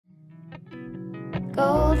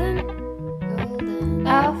golden, golden.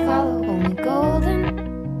 I'll follow only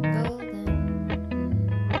golden, golden,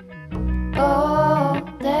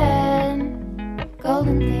 golden,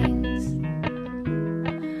 golden things.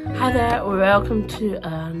 Hi there, welcome to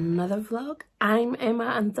another vlog. I'm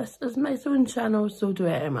Emma and this is my sewing channel, So Do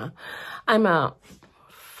It Emma. I'm a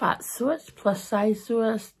fat sewist, plus size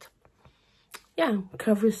sewist,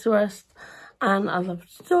 curvy sewist, and I love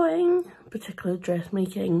sewing, particularly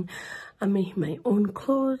dressmaking and making my own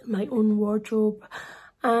clothes, my own wardrobe.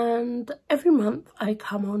 And every month I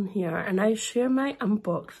come on here and I share my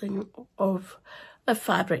unboxing of the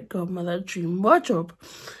Fabric Godmother Dream Wardrobe.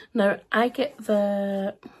 Now I get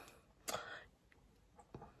the, I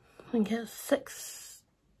think it's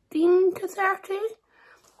 16 to 30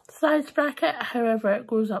 size bracket, however it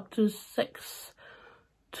goes up to 6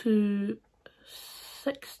 to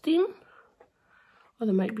 16, or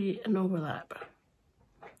there might be an overlap,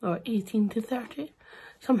 or 18 to 30,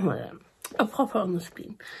 something like that. I'll pop it on the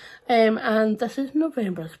screen. And this is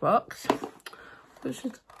November's box, which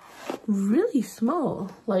is really small,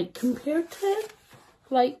 like compared to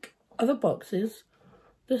like other boxes.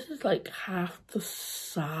 This is like half the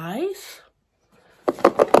size.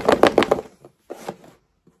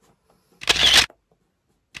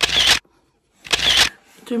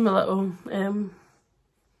 Do my little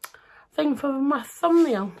thing for my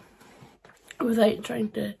thumbnail without trying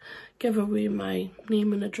to give away my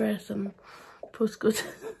name and address and postcode.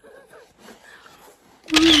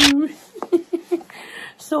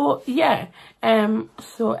 So yeah,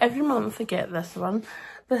 so every month I get this one.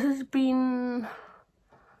 This has been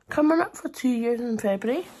coming up for 2 years in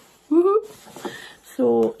February. Woohoo!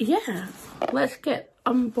 So yeah, let's get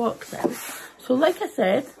unboxing. So like I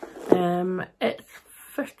said, it's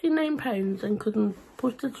 £59 including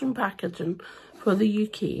postage and packaging for the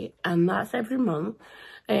UK, and that's every month.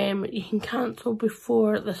 You can cancel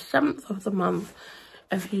before the 7th of the month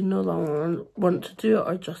if you no longer want to do it,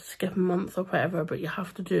 or just skip a month or whatever, but you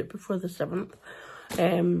have to do it before the 7th.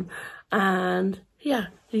 And yeah,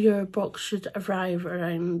 your box should arrive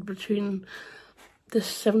around between the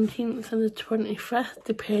 17th and the 25th,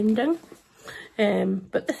 depending.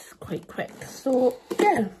 But this is quite quick, so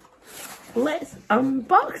yeah, let's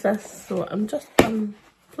unbox this. So I'm just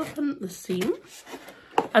flipping the seams.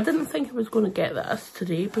 I didn't think I was going to get this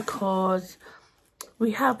today because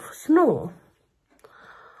we have snow.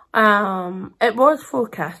 It was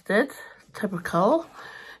forecasted, typical,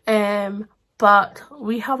 but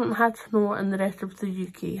we haven't had snow in the rest of the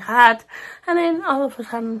UK had, and then all of a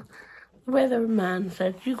sudden the weatherman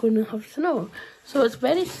said you're going to have snow. So it's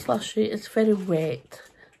very slushy, it's very wet.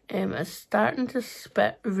 It's starting to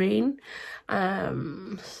spit rain.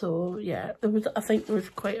 So yeah, I think there was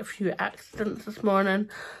quite a few accidents this morning.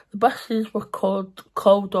 The buses were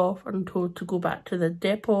called off and told to go back to the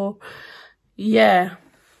depot. Yeah,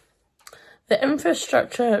 the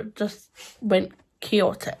infrastructure just went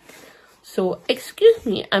chaotic. So excuse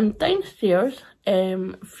me, I'm downstairs.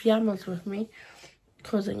 Fiamma's with me,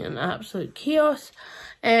 causing an absolute chaos.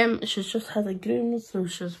 She's just had a groom, so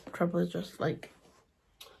she's probably just like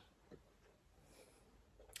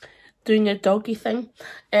doing a doggy thing.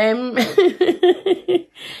 And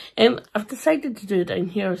I've decided to do it down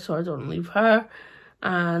here so I don't leave her,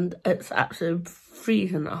 and it's absolutely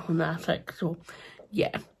freezing up in the attic, so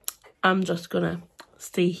yeah, I'm just gonna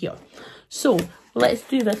stay here. So let's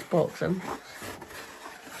do this boxing.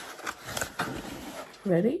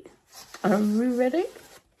 Ready? Are we ready?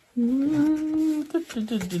 Ooh.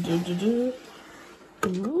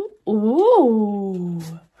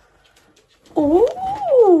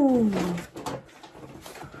 Ooh.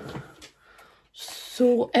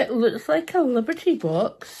 So it looks like a Liberty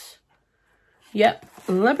box. Yep,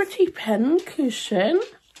 Liberty pin cushion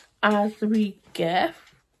as the wee gift.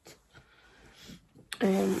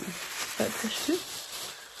 Tissue.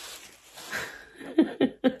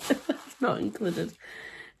 It's not included.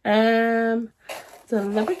 The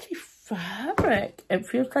Liberty fabric. It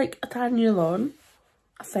feels like a tan nylon,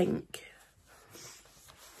 I think.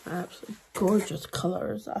 Absolutely gorgeous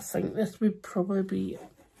colours. I think this would probably be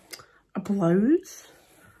a blouse,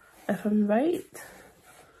 if I'm right.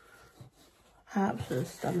 Absolutely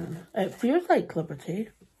stunning. It feels like Liberty.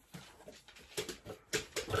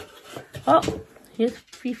 Oh, here's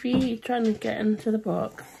Fifi trying to get into the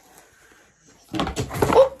box.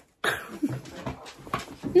 Oh!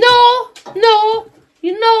 No,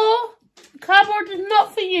 you know, the cardboard is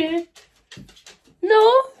not for you.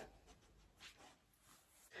 No.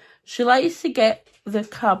 She likes to get the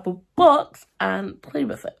cardboard box and play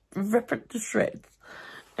with it, rip it to shreds.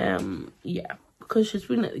 Yeah, because she's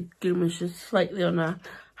been at the groom and she's slightly on a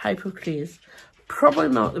hyper craze. probably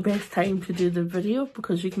not the best time to do the video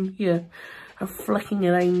because you can hear her flicking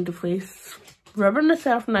around the place, rubbing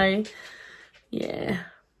herself now. Yeah,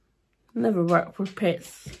 never work with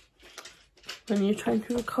pets when you're trying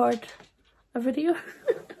to record a video.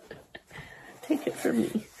 Take it from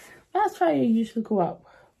me. That's why I usually go up.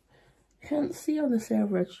 I can't see on the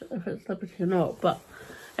servers if it's Liberty or not, but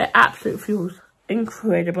it absolutely feels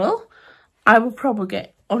incredible. I will probably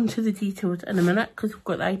get onto the details in a minute because I've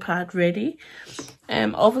got the iPad ready.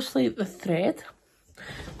 Obviously the thread.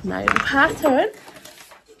 Now the pattern.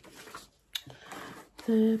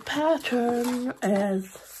 The pattern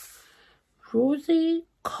is Rosie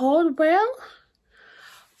Caldwell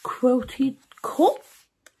quilted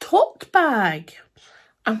tote bag.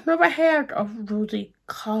 I've never heard of Rosie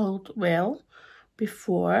Caldwell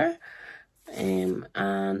before, and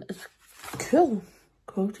it's cool.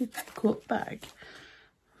 Quilted tote bag.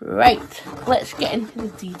 Right, let's get into the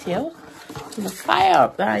detail. I'm going to fire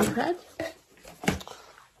up the iPad.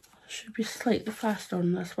 Should be slightly faster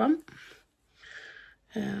on this one.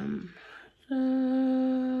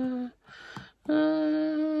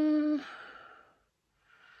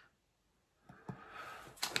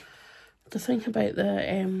 To think about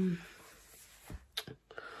the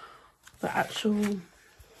actual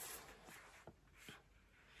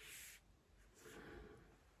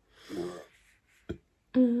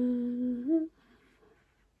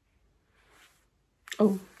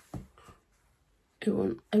oh,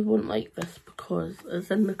 I won't like this because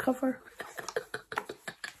it's in the cover.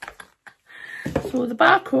 So the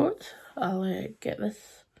barcode, I'll get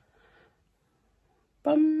this.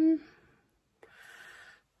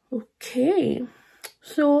 Okay,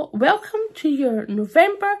 so welcome to your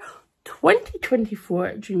November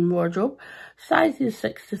 2024 Dream Wardrobe. Size is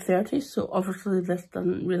 6 to 30, so obviously this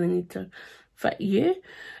doesn't really need to fit you.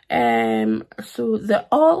 So they're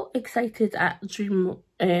all excited at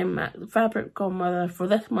at Fabric Godmother for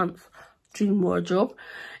this month's Dream Wardrobe.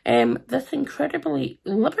 This incredibly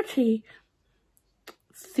Liberty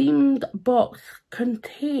themed box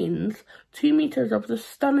contains 2 meters of the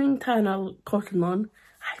stunning Tana cotton lawn.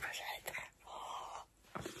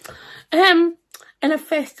 In a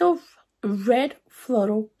festive red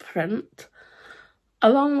floral print,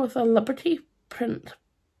 along with a Liberty print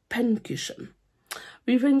pincushion.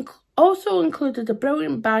 We've also included a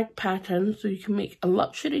brilliant bag pattern so you can make a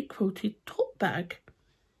luxury quilted tote bag.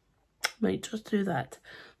 Might just do that.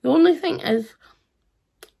 The only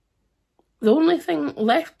thing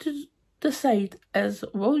left to decide is,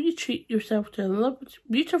 will you treat yourself to a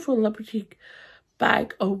beautiful Liberty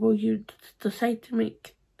bag, or will you decide to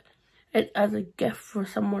make it as a gift for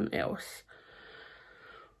someone else?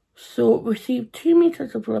 So receive 2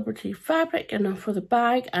 meters of Liberty fabric, enough for the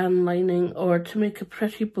bag and lining, or to make a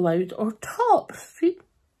pretty blouse or top. See,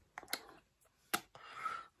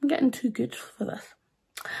 I'm getting too good for this.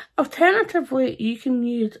 Alternatively, you can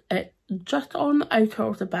use it just on the outer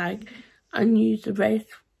of the bag and use the rest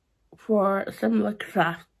for a similar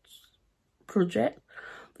crafts project.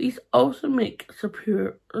 These also make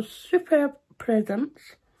superb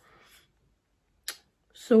presents.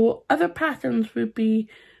 So other patterns would be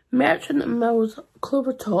Merchant and Mills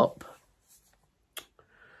Clover Top,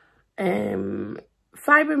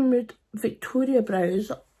 Fibre Mood Victoria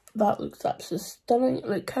Brows. That looks absolutely stunning.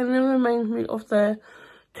 It kind of reminds me of the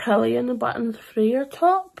Tilly and the Buttons Freya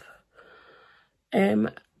top.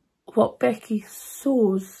 What Becky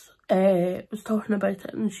Sews was talking about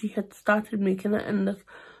it, and she had started making it in this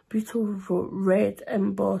beautiful red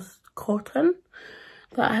embossed cotton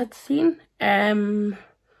that I had seen. And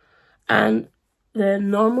the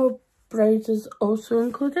normal blouses also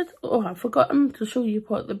included. Oh, I've forgotten to show you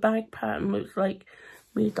what the bag pattern looks like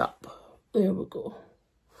made up. There we go.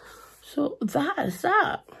 So that is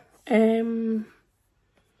that.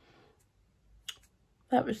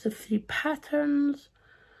 That was the 3 patterns.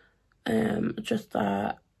 Just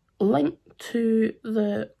a link to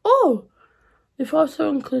the... Oh! They've also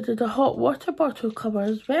included a hot water bottle cover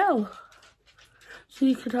as well. So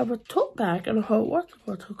you could have a tote bag and a hot water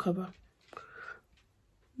bottle cover.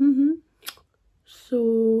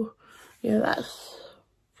 So, yeah, that's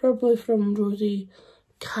probably from Rosie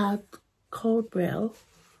Caldwell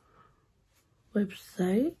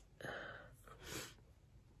website.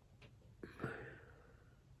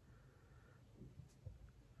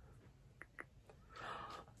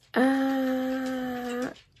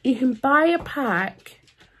 You can buy a pack,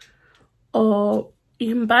 or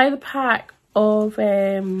you can buy the pack of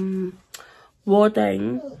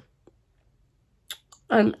wadding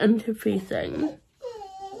and interfacing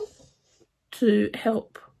to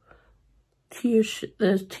help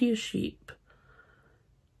the tear sheep.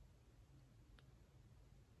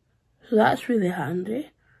 So that's really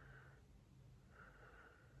handy.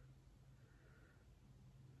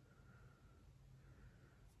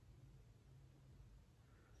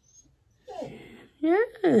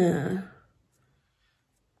 Yeah.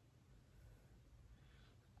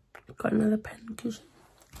 Got another pin cushion.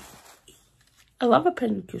 I love a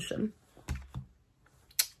pin cushion.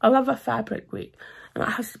 I love a fabric weight, and it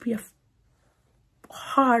has to be a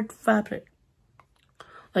hard fabric.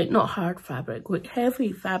 Like, not hard fabric weight,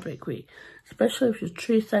 heavy fabric weight. Especially if you're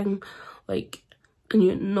tracing, like, and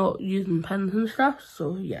you're not using pins and stuff.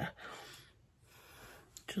 So, yeah.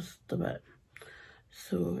 Just a bit.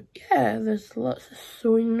 So, yeah, there's lots of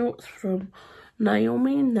sewing notes from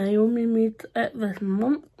Naomi. Naomi made it this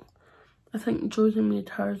month. I think Josie made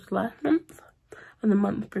hers last month. And the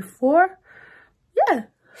month before. Yeah,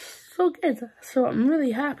 so good. So I'm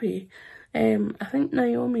really happy. I think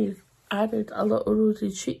Naomi's added a little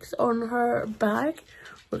rosy cheeks on her bag,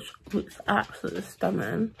 which looks absolutely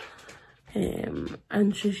stunning.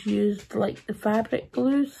 And she's used like the fabric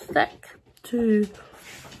glue stick to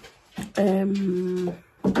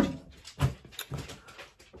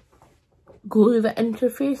glue the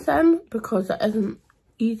interface in, because it isn't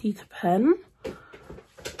easy to pin.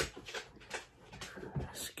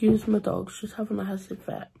 Excuse my dog, she's having a hissy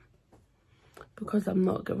fit because I'm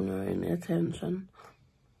not giving her any attention.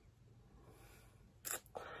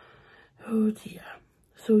 Oh dear.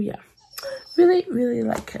 So yeah, really, really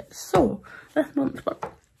like it. So this month's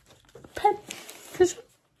pin cushion,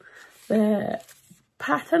 the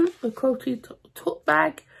pattern, the quilted tote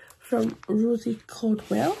bag from Rosie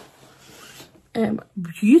Caldwell.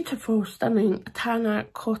 Beautiful, stunning Tana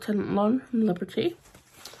cotton lawn from Liberty.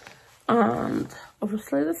 And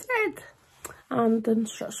obviously the thread. And the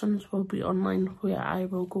instructions will be online, where I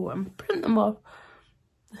will go and print them off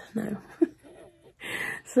now.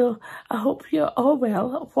 So I hope you're all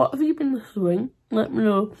well. What have you been sewing? Let me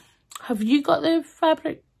know. Have you got the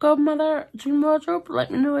Fabric Godmother Dream Wardrobe?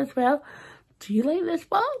 Let me know as well. Do you like this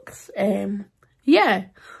box? Yeah,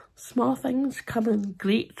 small things come in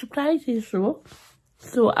great surprises. So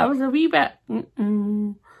I was a wee bit,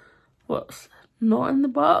 what's not in the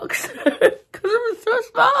box? Because it was so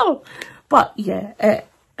small. But yeah,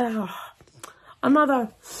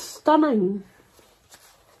 another stunning,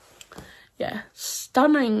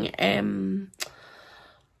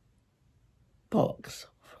 box,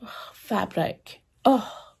 fabric.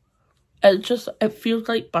 Oh, it feels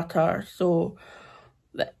like butter. So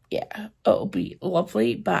yeah, it'll be a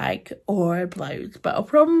lovely bag or blouse. But I'll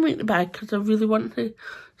probably make the bag because I really want to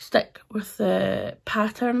stick with the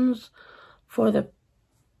patterns for the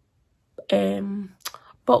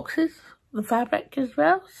boxes, the fabric as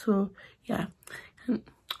well. So yeah, and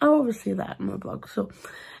I'll obviously that in my blog. So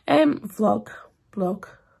blog,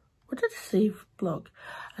 what did I say? Blog,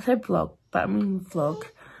 I said blog, but I mean vlog.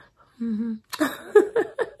 You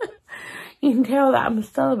can tell that I'm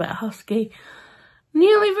still a bit husky.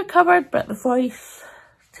 Nearly recovered, but the voice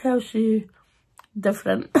tells you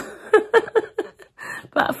different.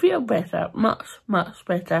 But I feel better, much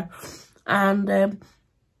better. And I'm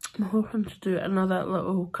hoping to do another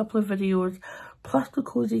little couple of videos, plus the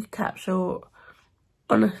cozy capsule.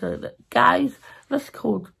 Honestly, guys, this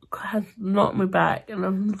cold has knocked me back, and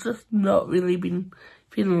I've just not really been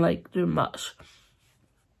feeling like doing much.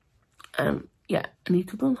 Yeah, I need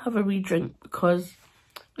to go and have a wee drink because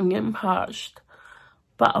I'm getting parched.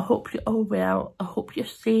 But I hope you're all well. I hope you're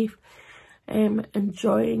safe,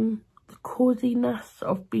 enjoying the coziness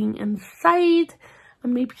of being inside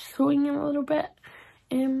and maybe sewing a little bit.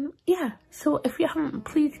 Yeah, so if you haven't,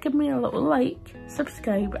 please give me a little like,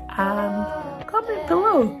 subscribe, and comment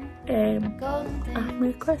below. Ask me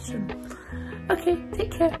a question. Okay,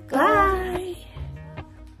 take care. Bye.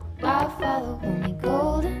 I follow only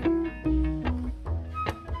golden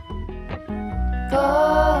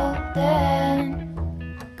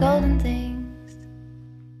things.